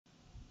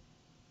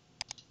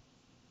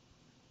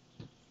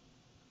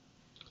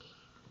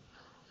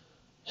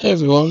Hey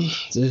everyone,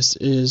 this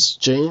is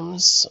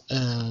James,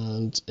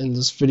 and in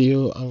this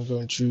video I'm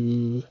going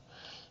to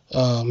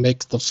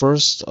make the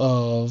first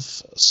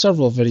of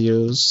several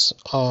videos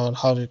on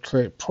how to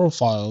create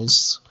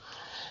profiles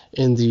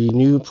in the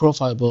new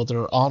profile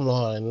builder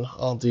online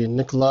on the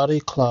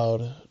Nicolati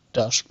Cloud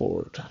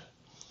dashboard.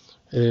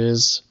 It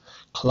is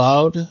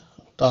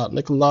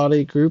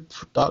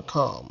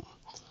cloud.nicolatigroup.com.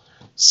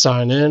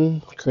 Sign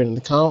in, create an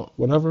account,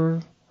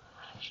 whatever,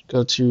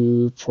 go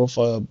to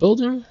Profile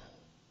Builder,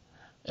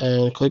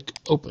 and click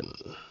Open.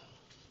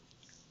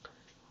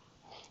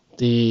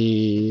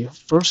 The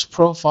first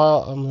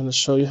profile I'm going to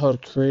show you how to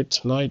create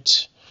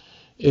tonight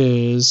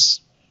is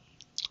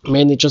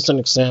mainly just an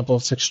example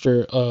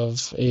fixture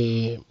of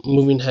a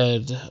moving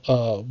head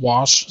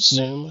wash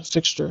zoom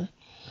fixture.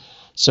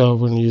 So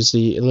we're going to use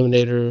the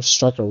Illuminator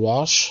Striker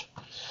Wash,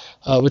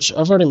 which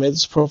I've already made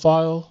this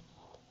profile,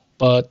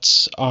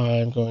 but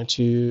I'm not going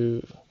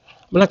to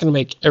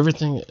make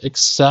everything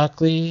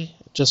exactly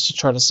just to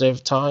try to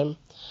save time,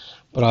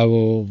 but I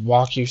will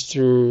walk you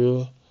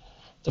through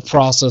the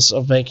process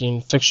of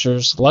making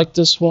fixtures like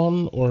this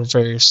one or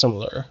very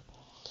similar.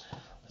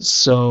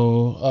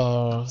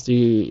 So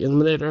the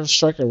Illuminator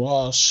Striker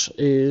Wash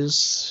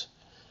is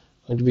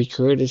going to be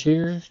created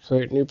here.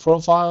 Create new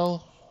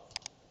profile,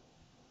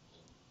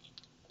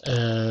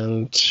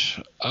 and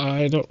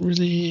I don't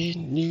really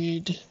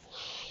need.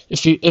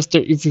 If you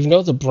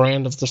know the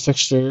brand of the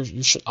fixture,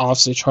 you should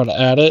obviously try to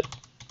add it.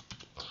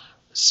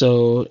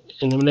 So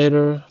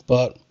Illuminator,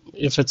 but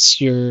if it's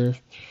your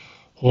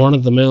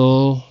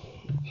run-of-the-mill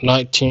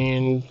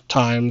 19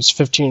 times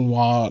 15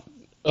 watt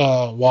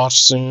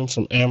wash zoom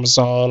from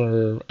Amazon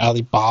or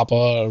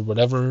Alibaba or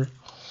whatever,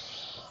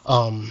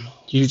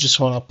 you just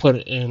want to put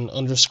it in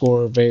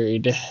underscore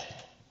varied,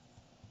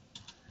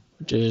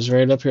 which is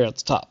right up here at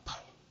the top.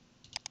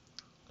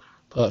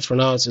 But for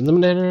now it's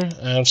Illuminator,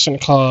 and I'm just going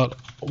to call it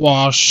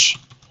wash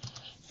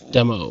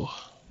demo,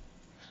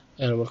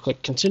 and I'm going to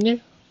click continue,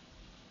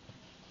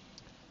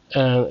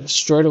 and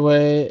straight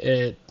away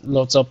it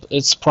loads up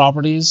its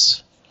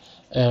properties,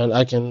 and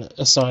I can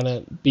assign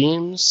it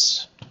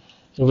beams,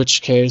 in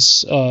which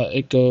case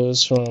it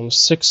goes from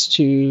 6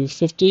 to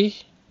 50.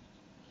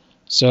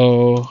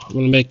 So I'm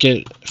going to make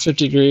it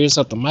 50 degrees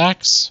at the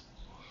max.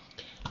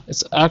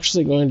 It's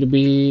actually going to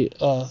be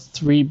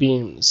 3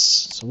 beams.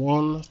 So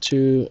 1,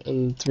 2,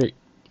 and 3.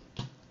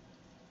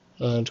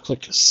 And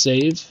click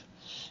save.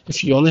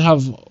 If you only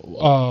have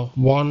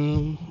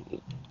one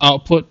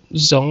output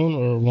zone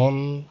or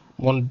one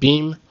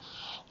beam,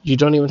 you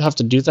don't even have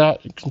to do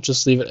that. You can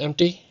just leave it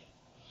empty,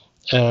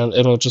 and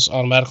it'll just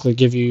automatically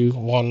give you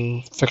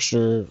one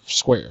fixture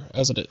square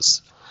as it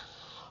is.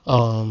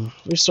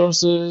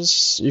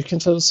 Resources, you can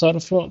fill this out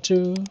if you want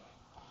to.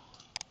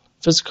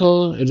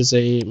 Physical, it is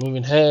a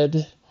moving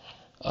head.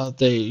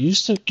 They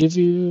used to give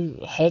you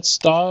head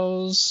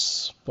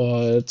styles,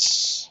 but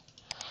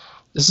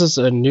this is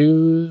a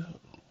new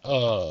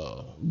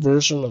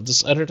version of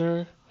this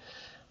editor,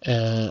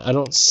 and I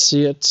don't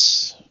see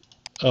it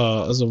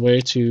as a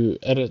way to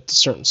edit a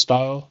certain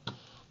style.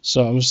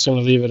 So I'm just going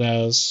to leave it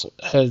as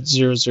head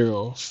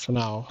 00 for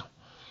now.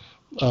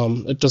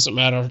 It doesn't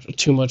matter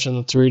too much in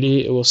the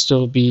 3D. It will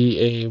still be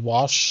a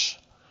wash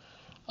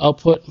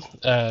output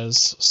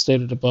as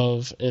stated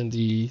above in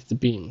the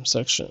beam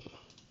section.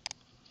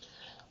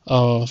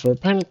 For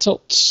pan and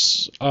tilt,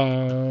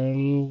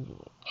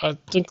 I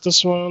think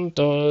this one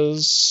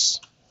does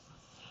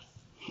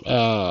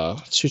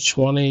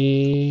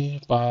 220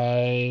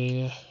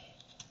 by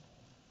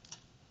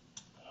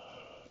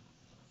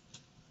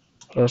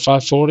or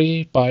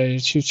 540 by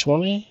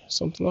 220,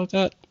 something like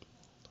that.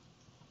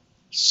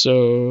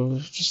 So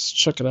just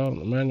check it out in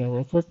the manual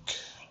real quick.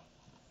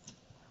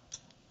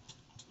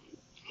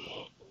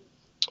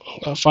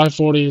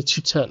 540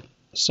 to 210.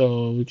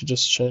 So we could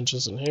just change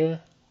this in here.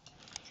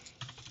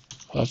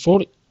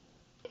 540.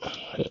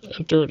 Hit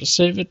enter to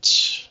save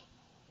it.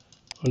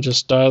 And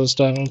just dial this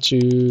down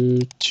to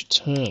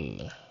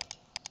 210.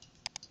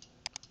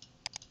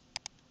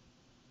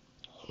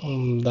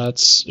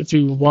 That's if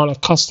you want a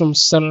custom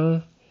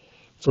center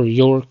for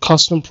your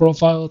custom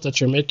profile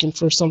that you're making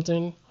for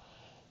something,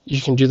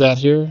 you can do that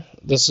here.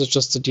 This is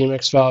just the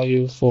DMX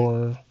value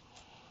for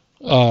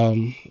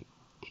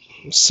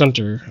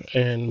center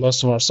in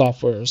most of our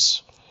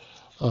softwares.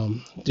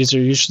 These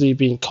are usually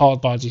being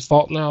called by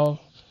default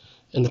now.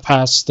 In the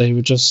past, they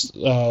would just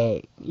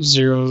 0,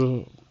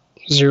 0,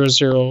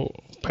 0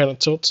 pan and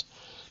tilt,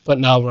 but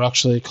now we're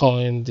actually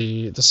calling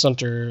the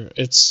center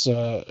it's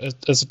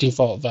as a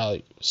default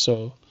value.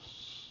 So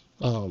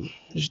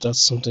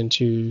that's something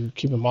to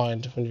keep in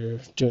mind when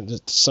you're doing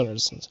the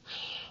centers.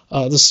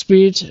 The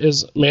speed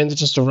is mainly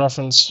just a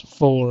reference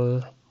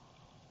for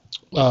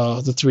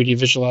the 3D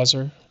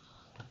visualizer.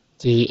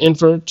 The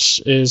invert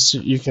is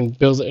you can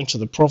build it into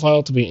the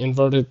profile to be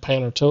inverted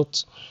pan or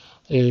tilt.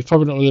 You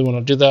probably don't really want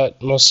to do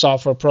that. Most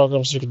software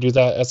programs, you can do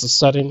that as a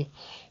setting.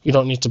 You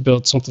don't need to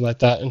build something like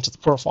that into the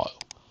profile.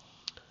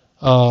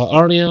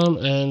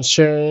 RDM and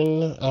sharing,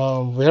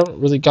 we haven't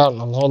really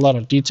gotten a whole lot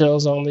of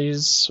details on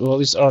these, well, at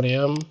least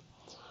RDM.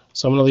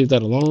 So I'm going to leave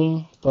that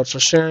alone. But for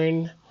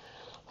sharing,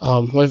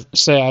 let's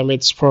say I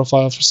made this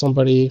profile for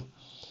somebody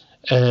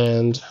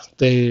and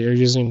they are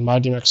using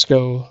MyDMX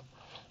Go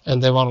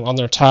and they want it on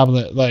their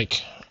tablet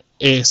like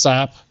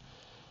ASAP.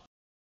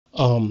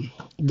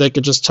 They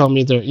could just tell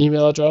me their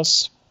email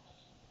address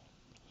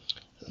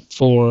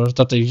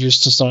that they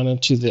used to sign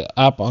into the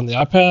app on the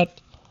iPad,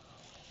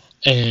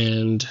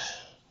 and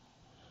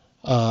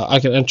I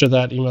can enter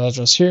that email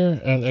address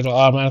here, and it'll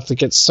automatically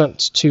get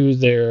sent to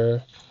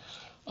their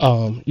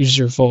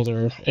user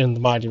folder in the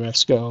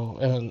MyDMX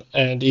Go,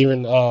 and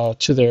even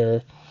to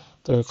their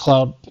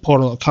Cloud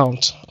Portal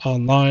account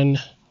online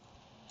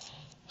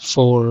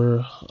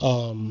for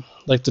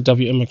like the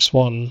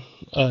WMX1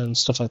 and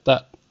stuff like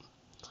that.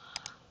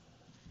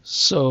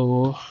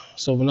 So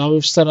now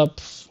we've set up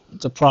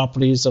the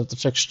properties of the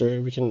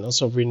fixture. We can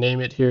also rename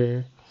it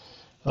here,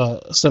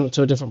 send it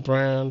to a different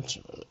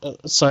brand,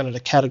 assign it a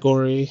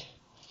category,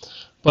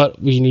 but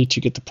we need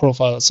to get the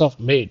profile itself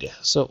made.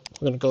 So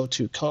we're going to go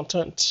to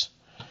content,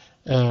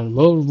 and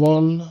mode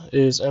 1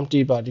 is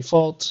empty by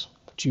default,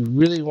 but you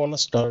really want to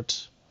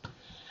start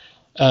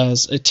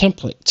as a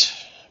template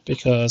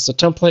because the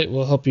template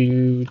will help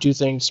you do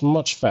things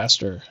much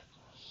faster.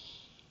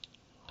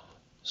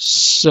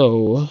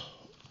 So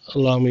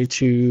allow me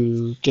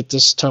to get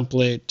this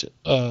template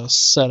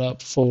set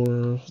up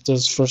for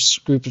this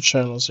first group of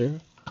channels here.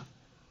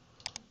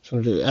 So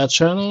I'm going to do add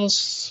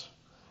channels,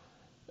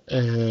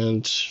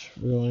 and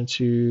we're going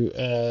to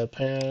add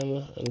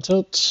pan and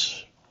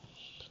tilt.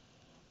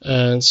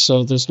 And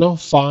so there's no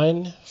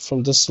fine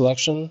from this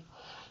selection.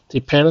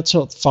 The pan and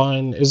tilt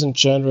fine isn't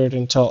generated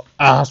until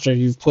after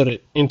you've put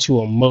it into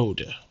a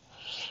mode.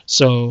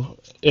 So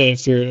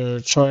if you're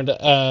trying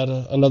to add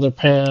another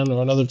pan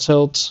or another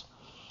tilt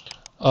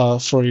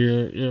for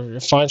your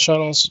fine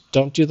channels,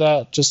 don't do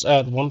that. Just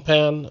add one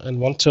pan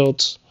and one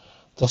tilt.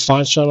 The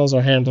fine channels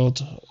are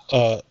handled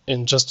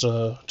in just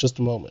a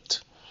moment.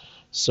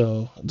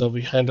 So they'll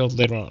be handled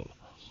later on.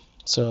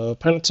 So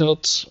pan and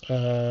tilt,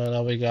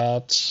 now we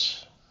got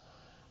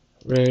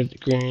red,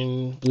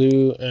 green,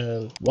 blue,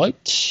 and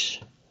white.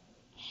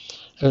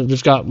 And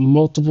we've got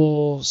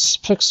multiple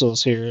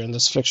pixels here in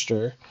this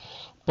fixture.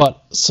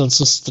 But since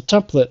this is the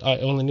template, I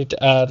only need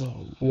to add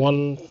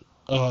one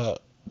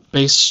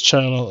base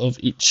channel of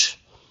each.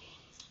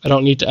 I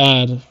don't need to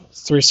add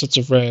 3 sets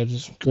of red,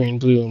 green,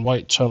 blue, and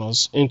white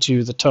channels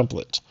into the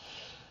template.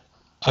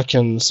 I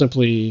can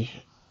simply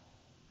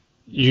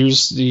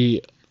use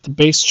the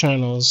base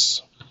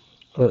channels,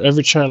 or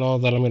every channel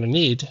that I'm going to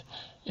need,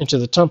 into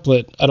the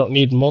template. I don't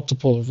need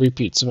multiple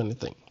repeats of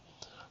anything.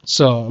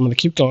 So I'm going to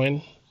keep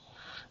going.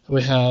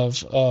 We have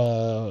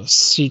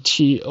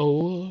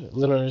CTO,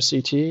 linear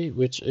CT,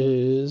 which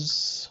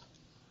is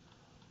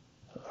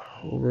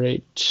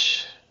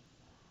right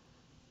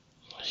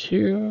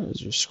here.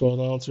 As you scroll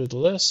down through the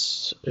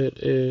list, it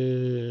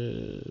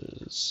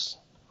is,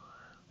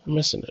 I'm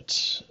missing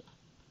it.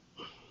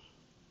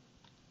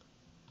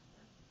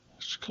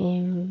 Which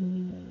color?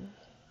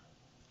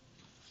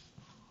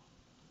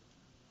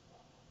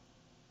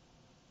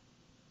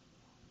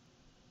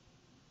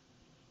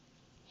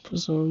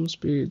 Prism,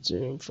 speed,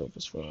 zoom,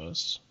 focus,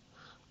 fast.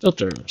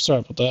 Filter, sorry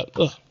about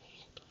that.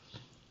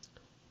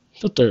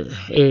 Filter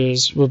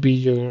will be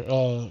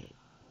your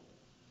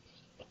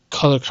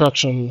color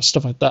correction,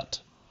 stuff like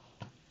that.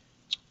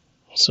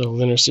 So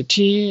linear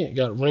CT,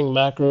 got ring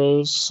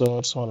macros, so I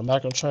just want a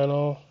macro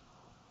channel.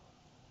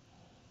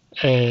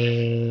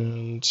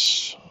 And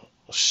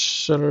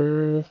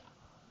shutter,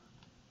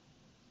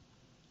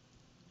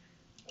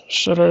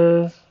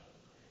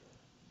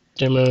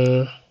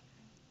 dimmer.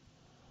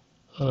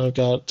 I've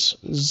got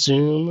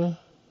zoom,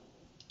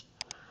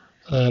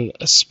 and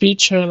a speed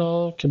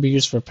channel can be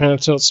used for pan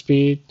and tilt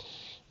speed,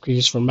 can be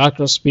used for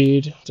macro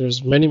speed.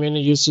 There's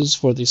many uses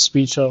for the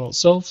speed channel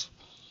itself.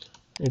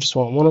 You just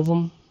want one of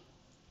them.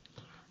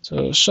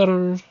 So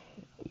shutter,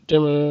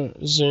 dimmer,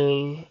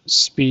 zoom,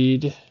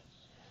 speed,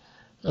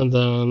 and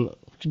then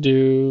we can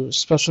do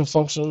special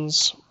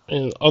functions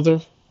in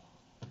other.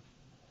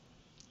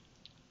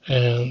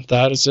 And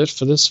that is it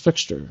for this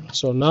fixture.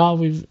 So now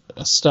we've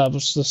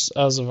established this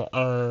as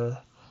our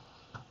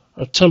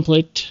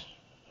template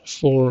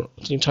for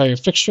the entire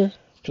fixture,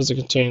 because it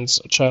contains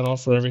a channel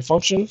for every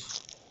function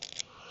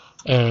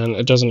and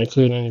it doesn't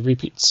include any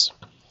repeats.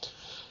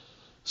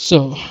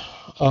 So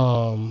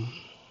and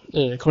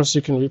of course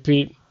you can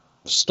repeat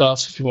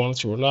stuff if you wanted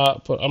to or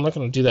not, but I'm not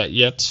going to do that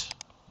yet.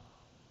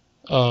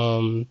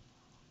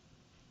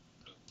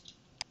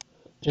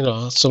 You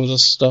know, some of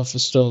this stuff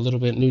is still a little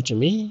bit new to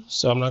me,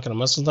 so I'm not going to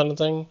mess with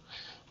anything.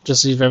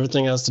 Just leave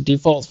everything as the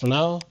default for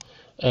now,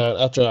 and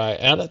after I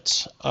add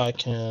it, I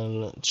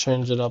can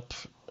change it up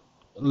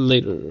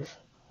later.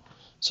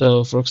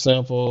 So for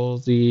example,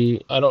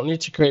 I don't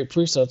need to create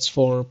presets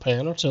for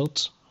pan or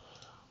tilt,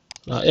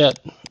 not yet.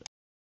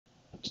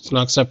 It does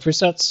not accept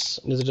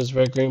presets, neither does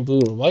red, green,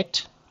 blue, or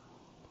white,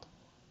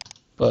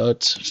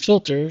 but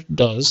filter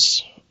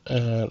does,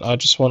 and I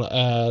just want to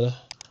add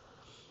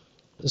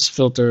this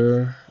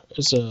filter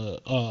is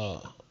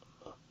a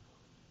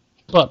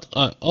But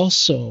I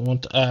also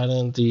want to add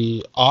in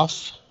the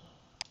off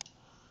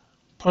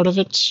part of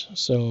it,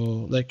 so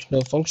like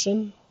no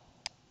function.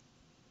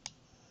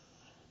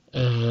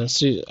 And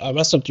see, I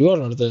messed up the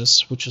order of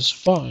this, which is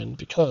fine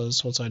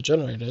because once I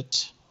generate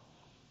it,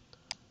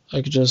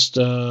 I could just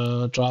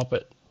drop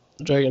it,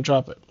 drag and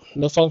drop it.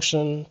 No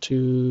function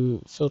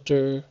to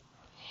filter.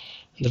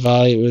 The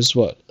value is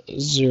what,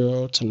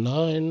 0 to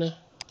 9,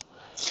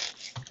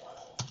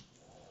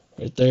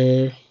 right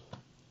there.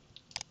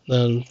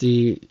 Then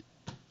the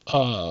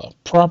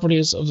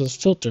properties of the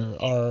filter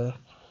are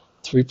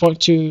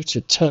 3.2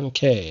 to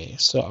 10K.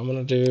 So I'm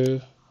gonna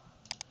do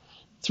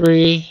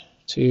 3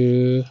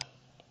 to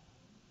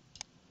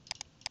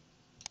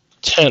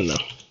 10.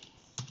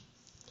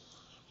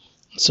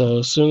 So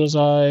as soon as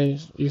I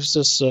use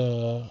this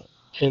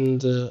in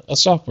the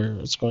software,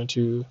 it's going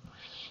to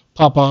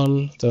pop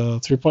on the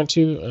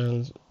 3.2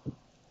 and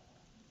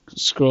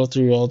scroll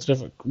through all the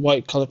different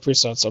white color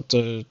presets up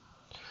to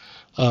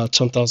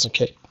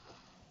 10,000K.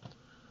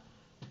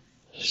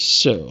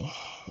 So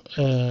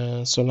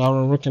now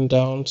we're working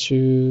down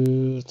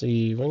to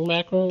the ring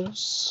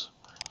macros.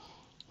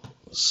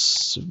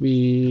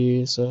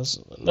 Says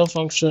no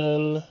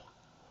function.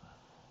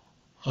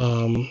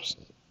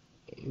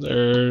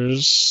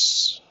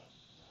 There's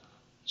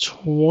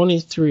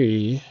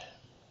 23,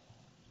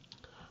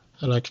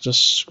 and I can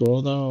just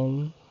scroll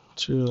down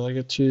till I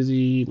get to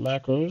the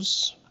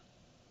macros,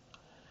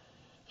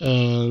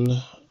 and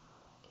I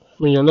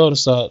mean, you'll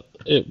notice that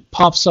it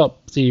pops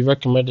up the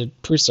recommended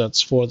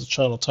presets for the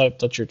channel type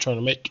that you're trying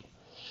to make.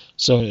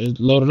 So it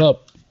loaded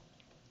up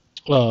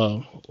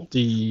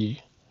the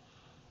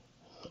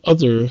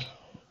other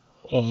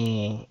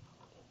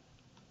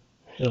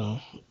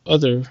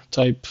other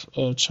type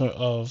of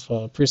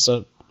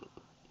preset,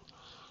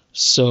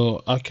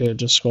 so I could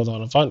just scroll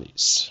down and find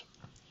these.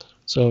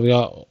 So we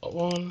got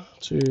 1,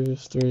 2,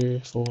 3,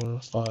 4,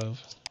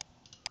 5.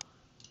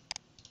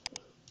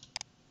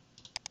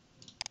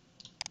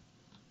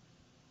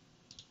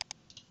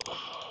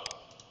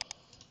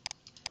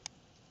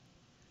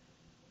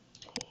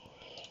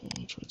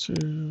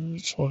 Two,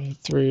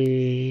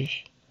 23,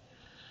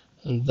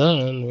 and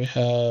then we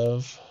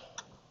have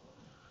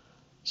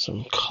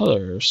some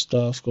color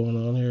stuff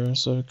going on here.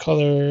 So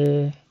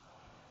color,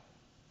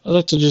 I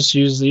like to just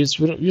use these.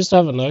 We used to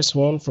have a nice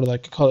one for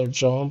like a color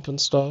jump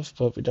and stuff,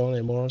 but we don't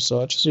anymore. So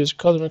I just use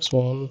color mix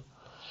 1,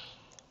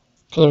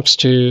 color mix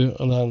 2,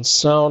 and then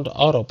sound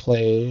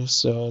autoplay.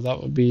 So that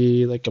would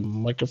be like a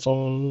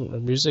microphone or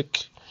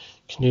music.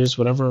 You can use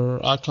whatever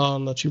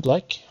icon that you'd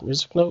like,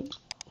 music note.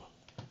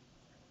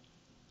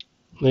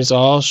 These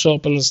all show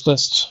up in this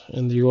list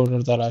in the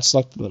order that I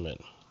selected them in.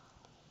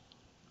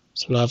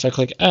 So now if I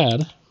click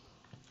add,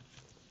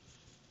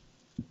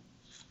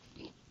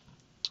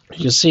 you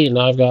can see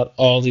now I've got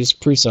all these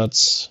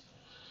presets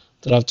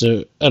that I have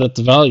to edit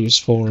the values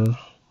for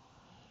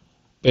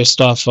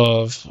based off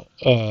of,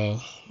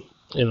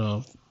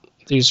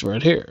 these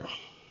right here.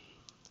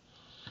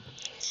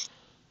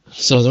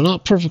 So they're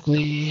not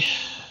totally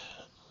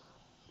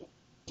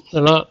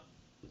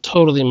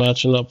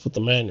matching up with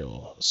the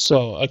manual.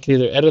 So I can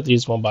either edit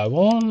these one by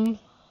one,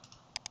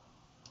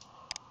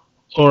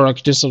 or I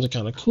could do something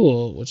kind of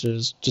cool, which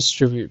is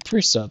distribute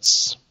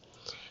presets.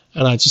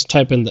 And I just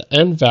type in the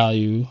end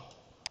value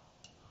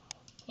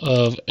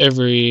of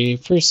every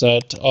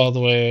preset all the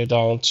way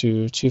down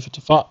to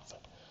 255.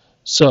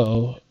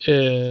 So,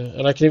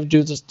 and I can even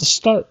do the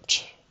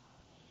start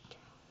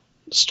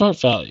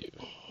value.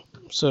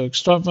 So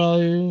start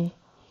value,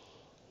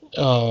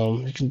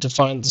 you can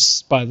define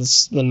this by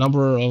the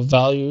number of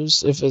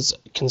values if it's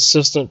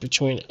consistent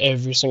between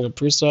every single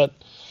preset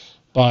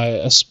by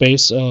a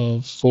space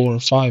of 4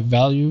 or 5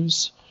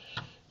 values.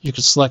 You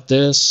could select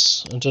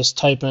this and just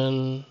type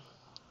in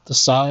the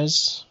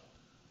size.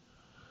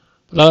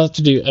 But I have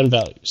to do end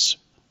values,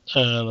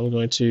 and I'm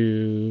going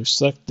to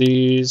select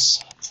these,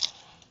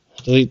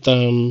 delete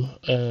them,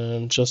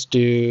 and just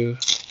do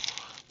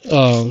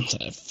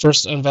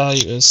first end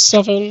value is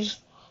 7,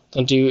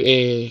 then do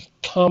a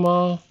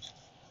comma,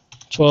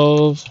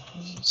 12,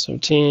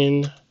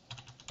 17,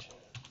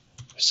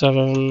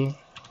 7,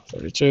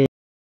 32,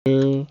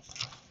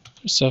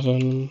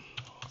 47,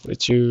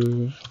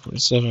 42,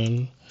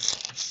 47,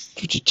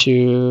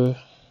 52,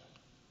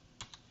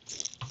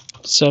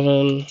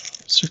 7,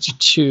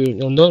 62.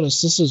 You'll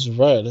notice this is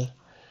red.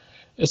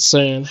 It's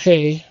saying,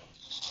 hey,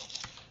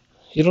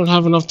 you don't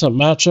have enough to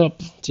match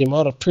up the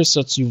amount of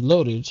presets you've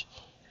loaded.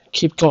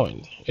 Keep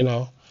going,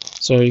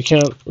 So you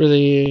can't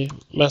really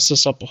mess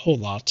this up a whole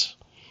lot.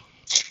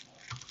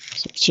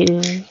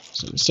 72,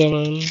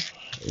 77,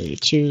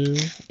 82,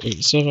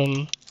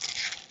 87,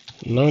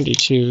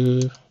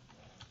 92,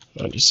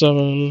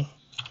 97,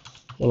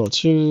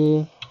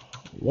 102,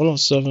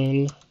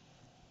 107,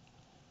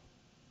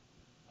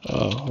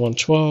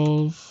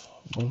 112,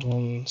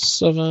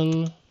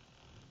 117,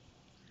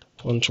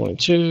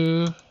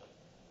 122,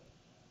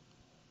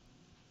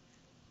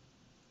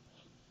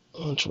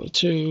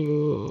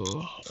 122,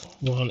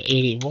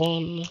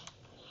 181,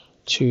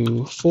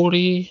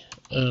 240,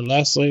 and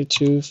lastly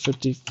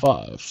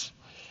 255.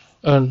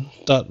 And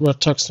that red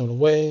text went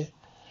away.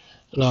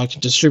 Now I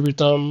can distribute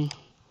them,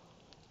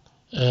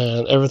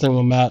 and everything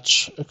will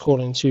match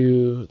according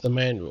to the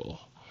manual.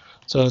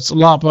 So it's a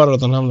lot better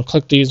than having to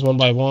click these one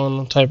by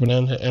one, type it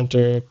in, hit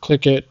enter,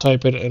 click it,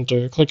 type it,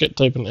 enter, click it,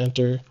 type and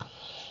enter.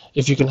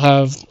 If you can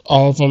have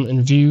all of them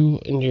in view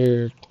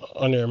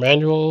on your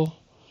manual,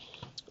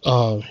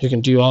 you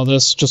can do all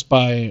this just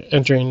by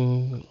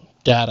entering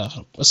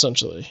data,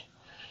 essentially.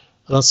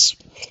 And that's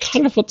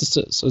kind of what this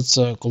is. It's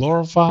a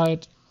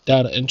glorified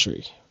data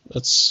entry.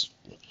 It's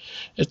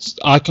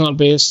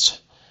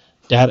icon-based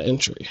data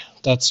entry.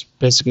 That's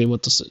basically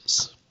what this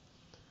is.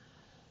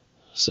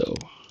 So,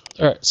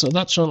 alright, so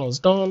that channel is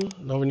done.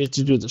 Now we need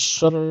to do the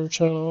shutter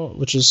channel,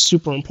 which is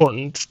super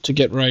important to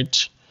get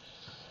right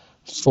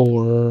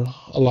for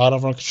a lot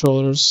of our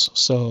controllers.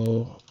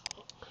 So,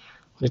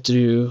 we need to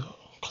do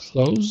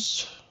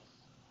close,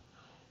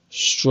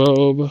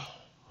 strobe,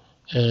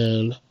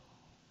 and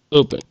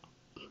open.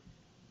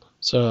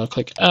 So I'll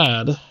click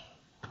add,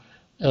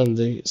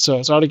 and so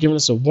it's already giving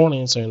us a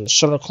warning saying the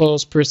shutter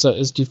close preset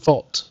is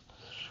default,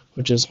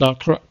 which is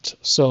not correct.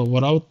 So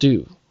what I'll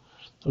do,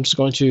 I'm just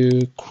going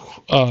to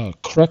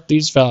correct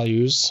these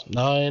values,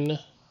 9,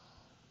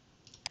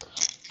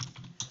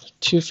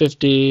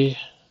 250,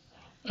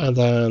 and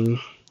then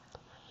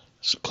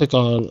click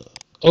on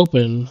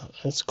open,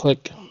 let's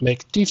click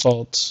make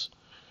default,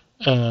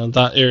 and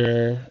that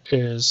error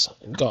is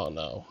gone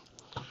now.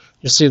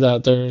 You see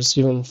that there's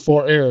even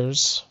 4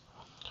 errors.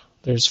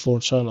 There's 4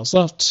 channels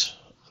left.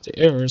 The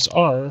errors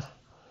are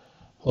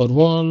mode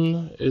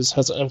 1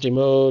 has an empty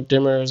mode,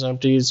 dimmer is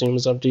empty, zoom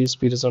is empty,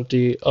 speed is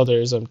empty, other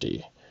is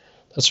empty.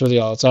 That's really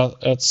all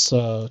it's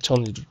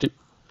telling you to do.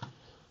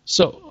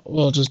 So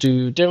we'll just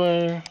do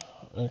dimmer,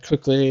 and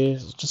quickly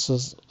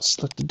just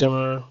select the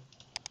dimmer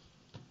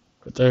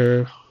right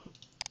there,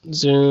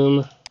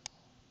 zoom,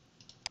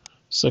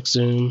 select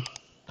zoom,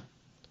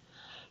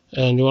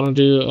 and you want to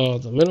do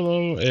the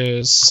minimum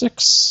is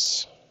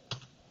 6.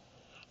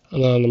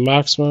 And then the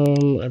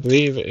maximum, I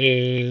believe,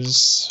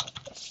 is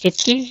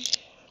 50.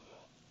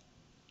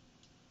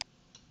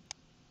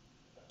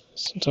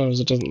 Sometimes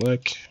it doesn't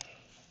like.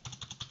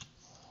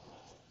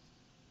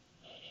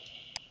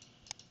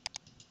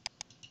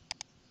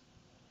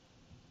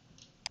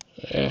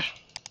 Yeah.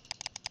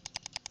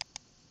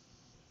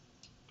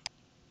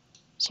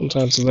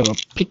 Sometimes a little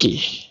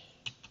picky.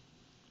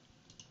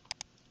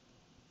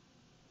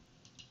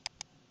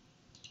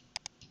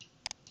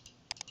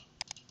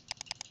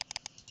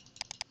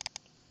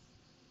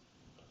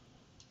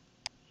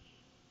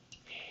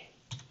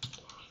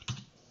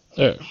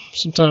 There.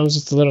 Sometimes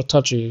it's a little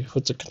touchy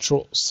with the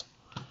controls.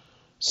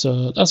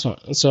 So that's fine.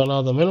 And so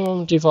now the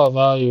minimum default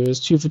value is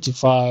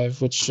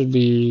 255, which should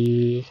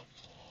be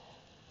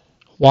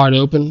wide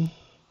open.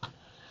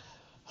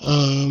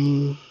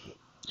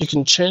 You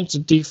can change the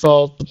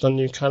default, but then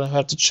you kind of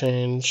have to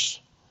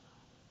change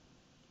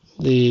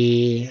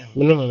the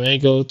minimum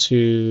angle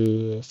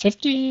to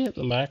 50,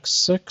 the max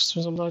 6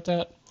 or something like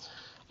that.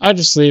 I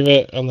just leave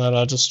it, and then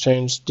I just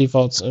change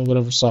defaults in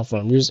whatever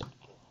software I'm using.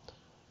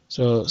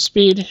 So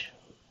speed,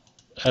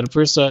 add a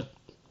preset,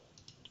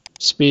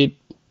 speed.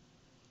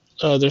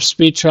 There's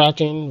speed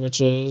tracking, which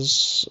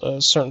is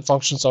certain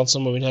functions on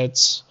some moving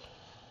heads.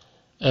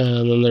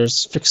 And then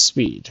there's fixed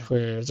speed,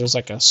 where there's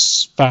like a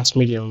fast,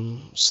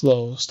 medium,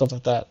 slow, stuff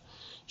like that.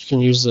 You can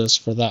use this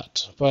for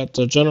that. But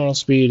the general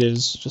speed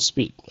is just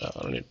speed. I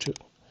don't need to.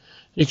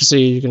 You can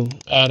see you can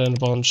add in a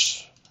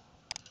bunch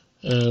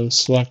and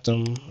select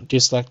them,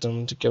 deselect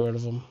them to get rid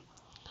of them.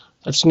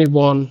 I just need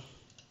one,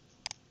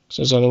 because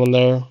there's only one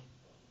there.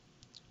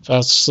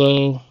 Fast,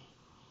 slow,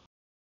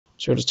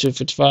 0 to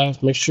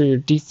 255. Make sure your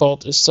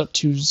default is set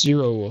to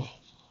 0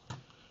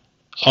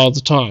 all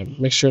the time.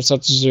 Make sure it's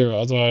set to 0.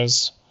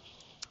 Otherwise,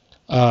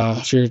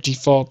 if your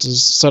default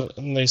is set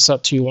and they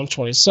set to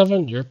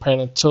 127, your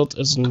pan and tilt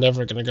is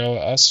never going to go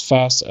as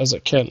fast as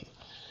it can.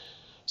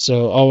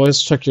 So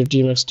always check your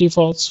DMX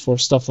defaults for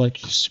stuff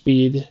like your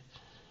speed,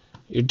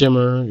 your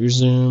dimmer, your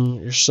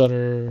zoom, your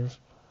shutter,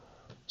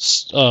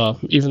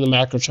 even the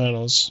macro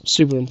channels.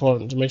 Super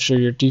important to make sure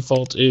your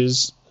default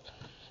is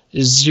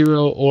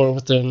 0 or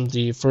within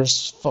the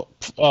first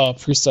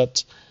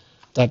preset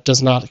that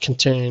does not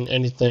contain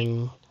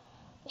anything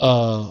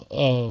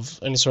of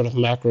any sort of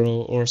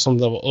macro or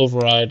something that will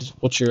override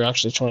what you're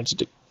actually trying to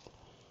do.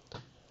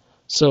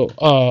 So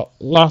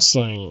last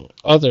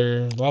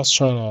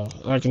channel,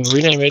 I can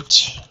rename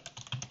it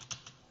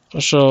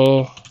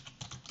special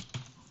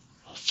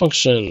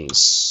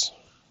functions.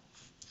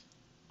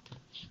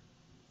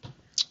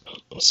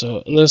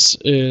 So this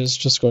is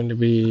just going to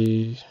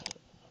be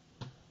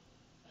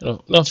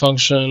no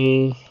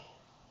function.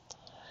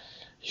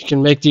 You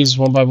can make these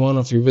one by one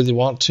if you really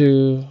want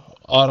to.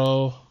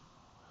 Auto,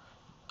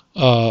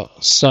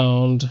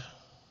 sound,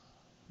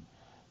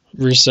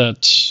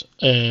 reset,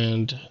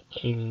 and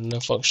no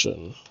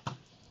function.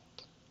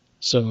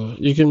 So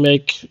you can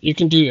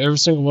do every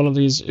single one of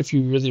these if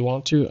you really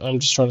want to. I'm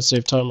just trying to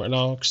save time right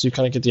now because you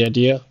kind of get the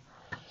idea.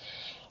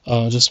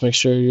 Just make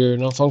sure your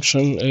no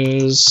function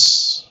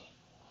is,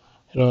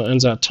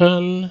 ends at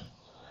 10.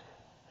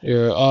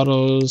 Your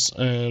autos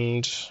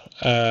end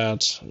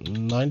at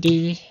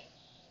 90.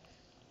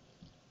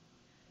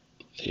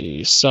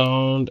 The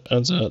sound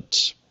ends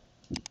at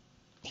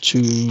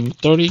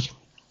 230.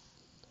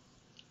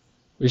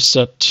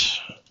 Reset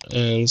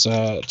ends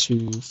at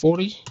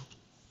 240.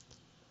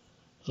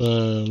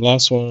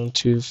 Last one,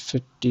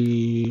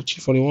 250,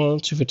 241,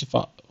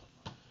 255.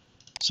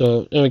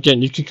 So, and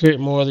again, you can create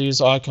more of these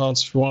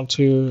icons if you want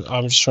to.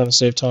 I'm just trying to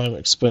save time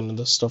explaining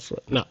this stuff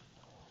right now.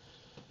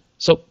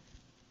 So,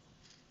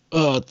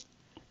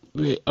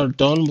 we are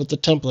done with the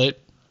template.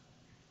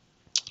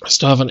 I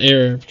still have an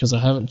error because I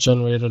haven't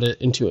generated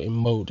it into a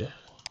mode.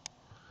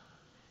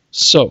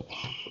 So,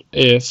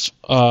 if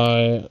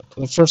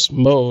the first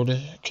mode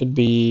could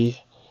be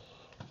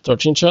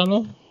 13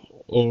 channel,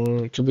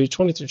 or it could be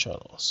 23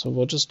 channels. So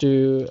we'll just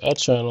do add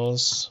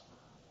channels,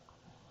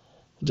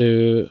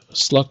 do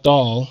select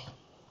all,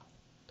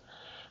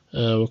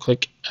 and we'll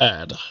click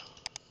add.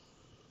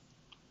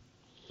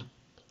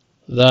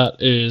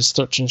 That is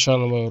 13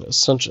 channel mode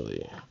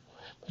essentially.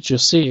 But you'll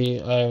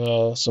see I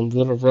have some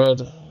little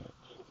red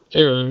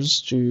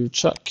errors to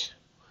check.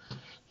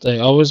 They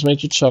always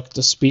make you check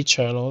the speed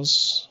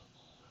channels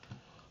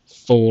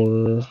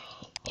for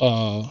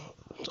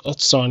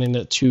assigning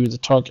it to the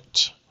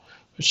target,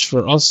 which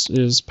for us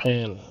is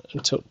pan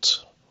and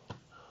tilt.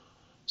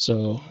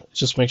 So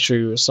just make sure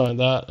you assign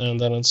that, and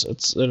then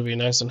it'll be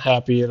nice and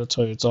happy. It'll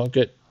tell you it's all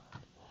good.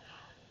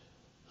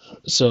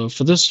 So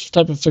for this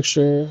type of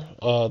fixture,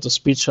 the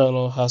speed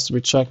channel has to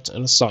be checked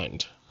and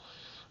assigned.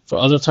 For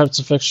other types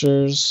of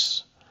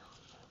fixtures,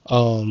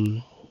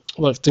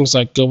 like things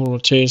like global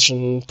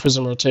rotation,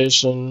 prism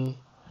rotation,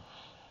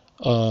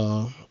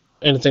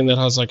 anything that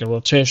has like a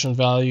rotation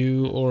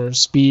value or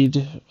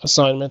speed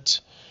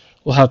assignment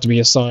will have to be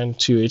assigned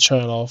to a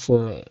channel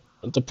for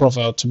the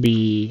profile to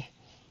be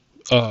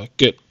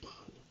good.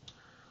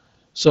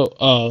 So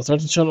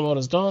 13 channel mode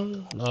is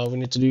done. Now we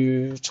need to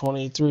do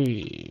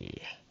 23.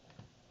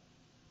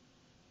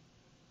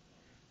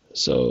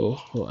 So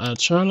we'll add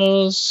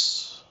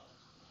channels.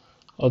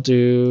 I'll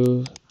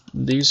do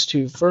these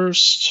two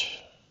first.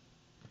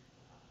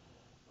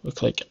 We'll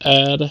click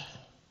add.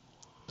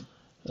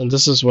 And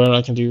this is where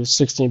I can do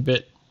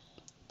 16-bit.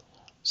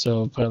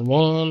 So pan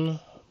 1,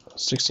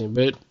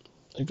 16-bit.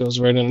 It goes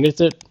right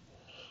underneath it.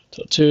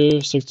 So 2,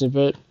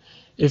 16-bit.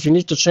 If you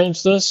need to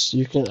change this,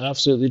 you can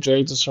absolutely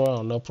drag this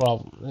around, no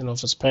problem.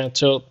 If it's pan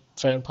tilt,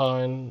 pan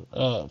fine,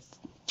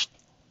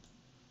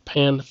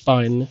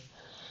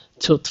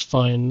 tilt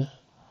fine,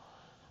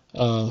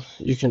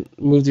 you can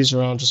move these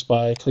around just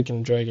by clicking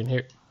and dragging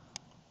here.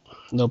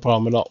 No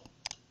problem at all.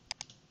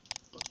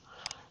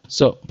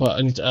 So, but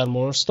I need to add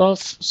more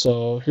stuff.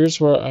 So here's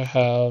where I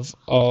have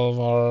all of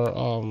our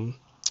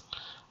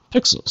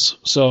pixels.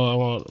 So I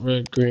want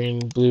red, green,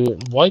 blue,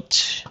 and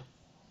white.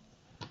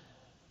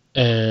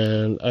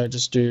 And I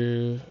just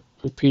do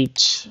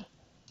repeat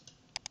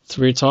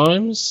 3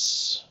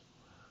 times.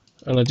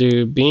 And I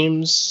do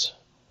beams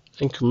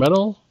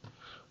incremental.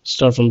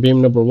 Start from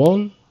beam number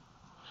 1.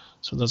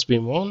 So that's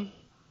beam 1.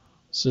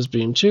 This is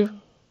beam 2.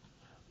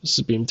 This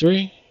is beam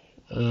 3.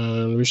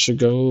 And we should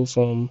go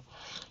from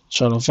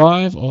channel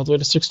 5 all the way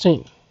to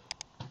 16.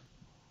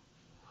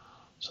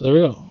 So there we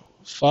go.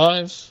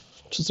 5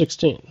 to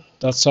 16.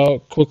 That's how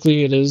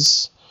quickly it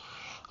is.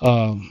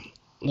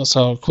 That's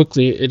how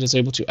quickly it is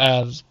able to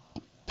add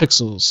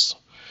pixels.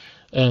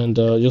 And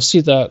you'll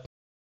see that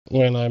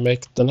when I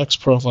make the next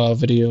profile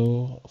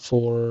video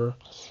for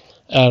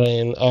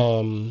adding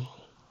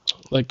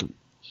like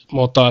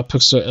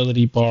multi-pixel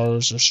LED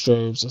bars or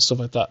strobes and stuff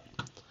like that.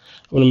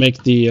 I'm going to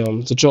make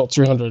the Jolt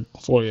 300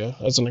 for you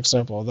as an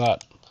example of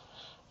that.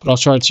 But I'll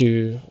try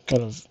to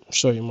kind of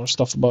show you more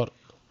stuff about it.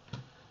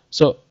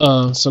 So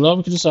now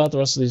we can just add the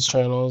rest of these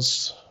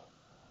channels.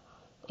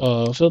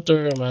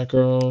 Filter,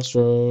 macro,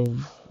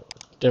 strobe,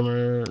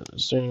 dimmer,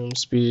 zoom,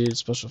 speed,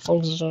 special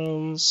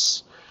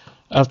functions.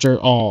 After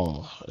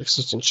all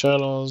existing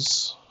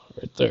channels,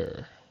 right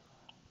there.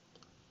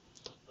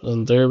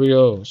 And there we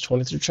go,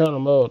 23 channel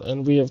mode.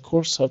 And we of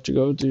course have to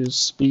go to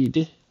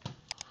speed.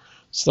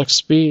 Select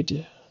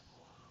speed,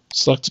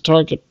 select the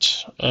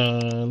target,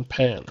 and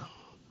pan.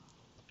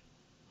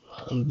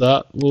 And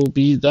that will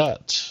be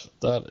that.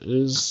 That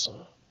is,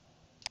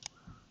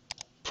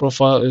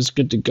 profile is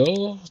good to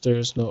go.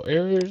 There's no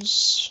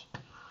errors.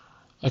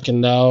 I can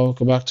now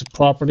go back to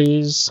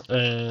properties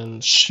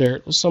and share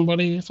it with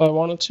somebody if I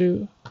wanted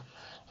to.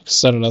 I can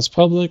set it as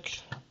public.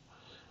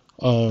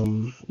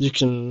 You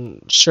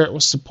can share it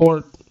with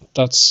support.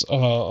 That's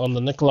on the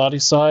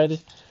Nicolati side.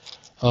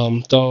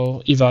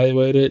 They'll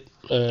evaluate it,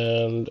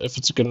 and if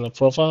it's a good enough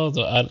profile,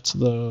 they'll add it to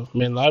the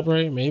main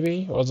library,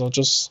 maybe, or they'll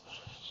just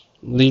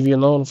leave you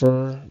alone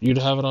for you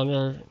to have it on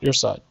your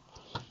side.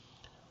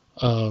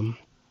 I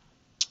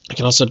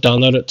can also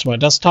download it to my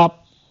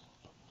desktop,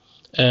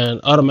 and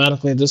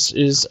automatically this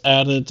is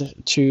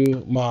added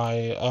to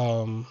my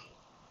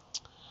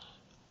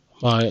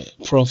my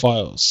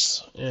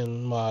profiles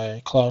in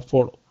my cloud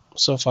portal.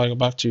 So if I go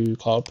back to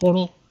Cloud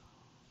Portal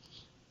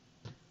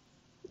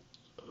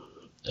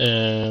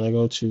and I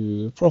go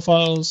to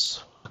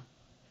Profiles,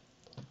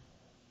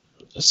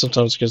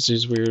 sometimes it gets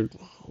these weird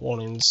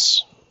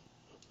warnings.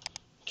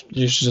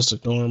 You should just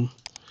ignore them.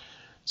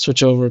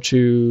 Switch over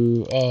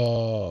to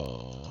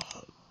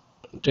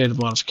date of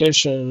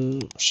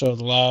modification, show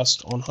the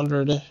last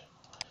 100,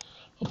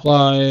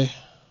 apply.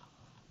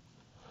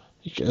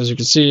 As you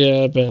can see,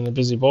 I've been a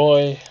busy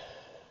boy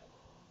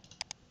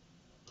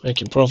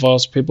making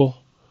profiles for people.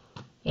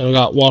 And we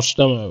got watch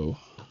demo.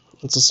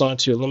 It's assigned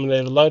to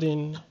illuminated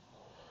lighting.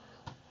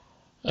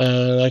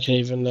 And I can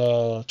even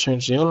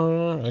change the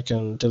owner. I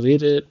can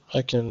delete it.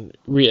 I can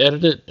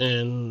re-edit it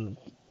in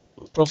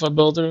Profile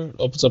Builder. It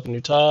opens up a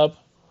new tab.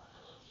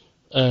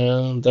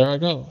 And there I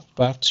go.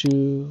 Back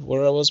to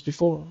where I was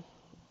before.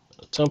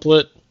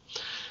 Template.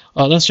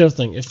 That's the other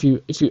thing. If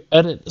you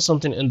edit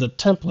something in the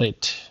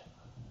template,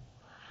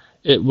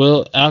 it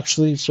will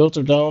actually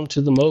filter down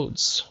to the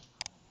modes.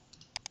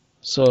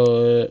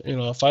 So,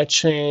 if I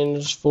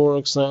change, for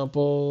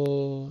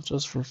example,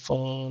 just for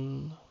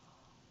fun,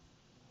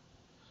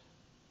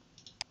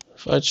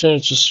 if I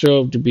change the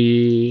strobe to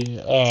be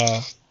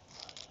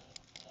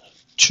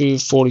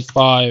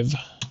 245,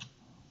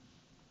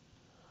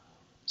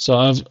 so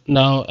I've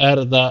now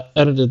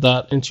edited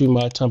that into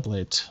my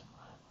template.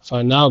 If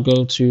I now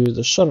go to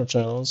the shutter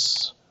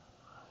channels,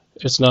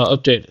 it's now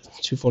updated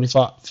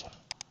 245.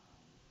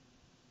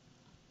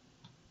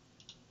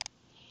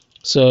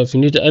 So if you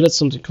need to edit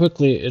something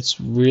quickly,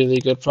 it's really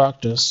good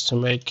practice to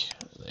make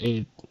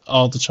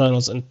all the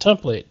channels in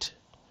template,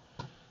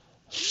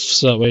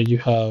 so that way you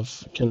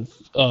can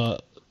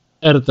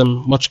edit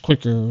them much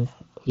quicker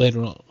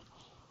later on.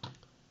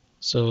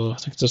 So I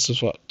think this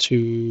is what,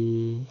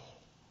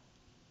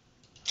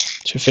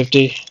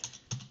 250,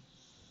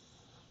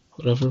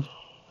 whatever,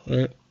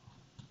 right?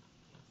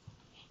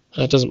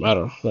 It doesn't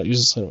matter. I'm not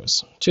using this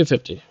anyways.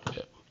 250.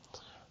 Yeah.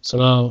 So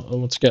now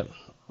once again,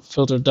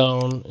 filtered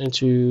down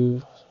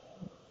into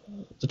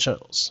the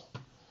channels.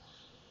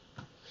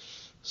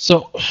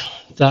 So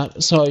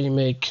that's how you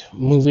make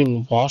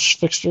moving wash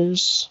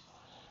fixtures.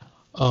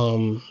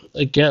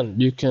 Again,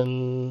 you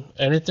can,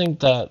 anything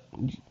that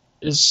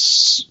is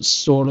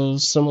sort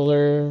of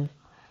similar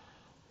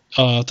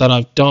that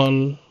I've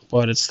done,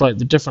 but it's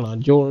slightly different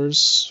on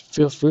yours,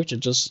 feel free to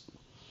just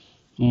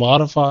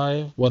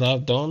modify what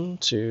I've done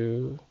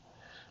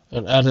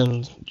and add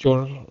in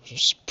your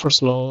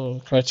personal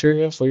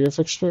criteria for your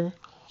fixture.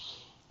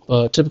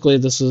 But typically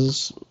this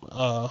is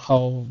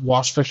how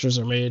wash fixtures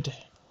are made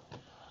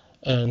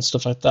and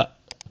stuff like that.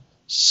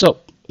 So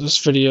this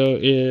video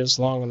is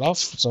long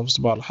enough. It's almost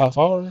about a half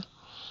hour.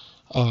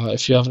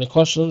 If you have any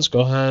questions,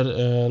 go ahead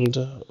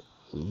and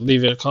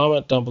leave a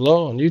comment down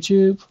below on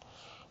YouTube,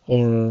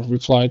 or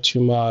reply to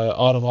my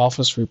out of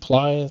office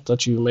reply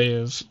that you may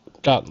have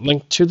got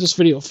linked to this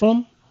video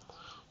from,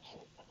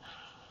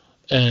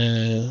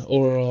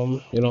 or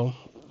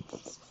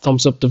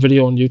thumbs up the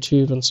video on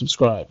YouTube and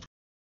subscribe,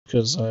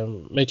 because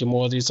I'm making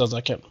more of these as I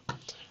can.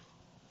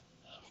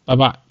 Bye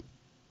bye.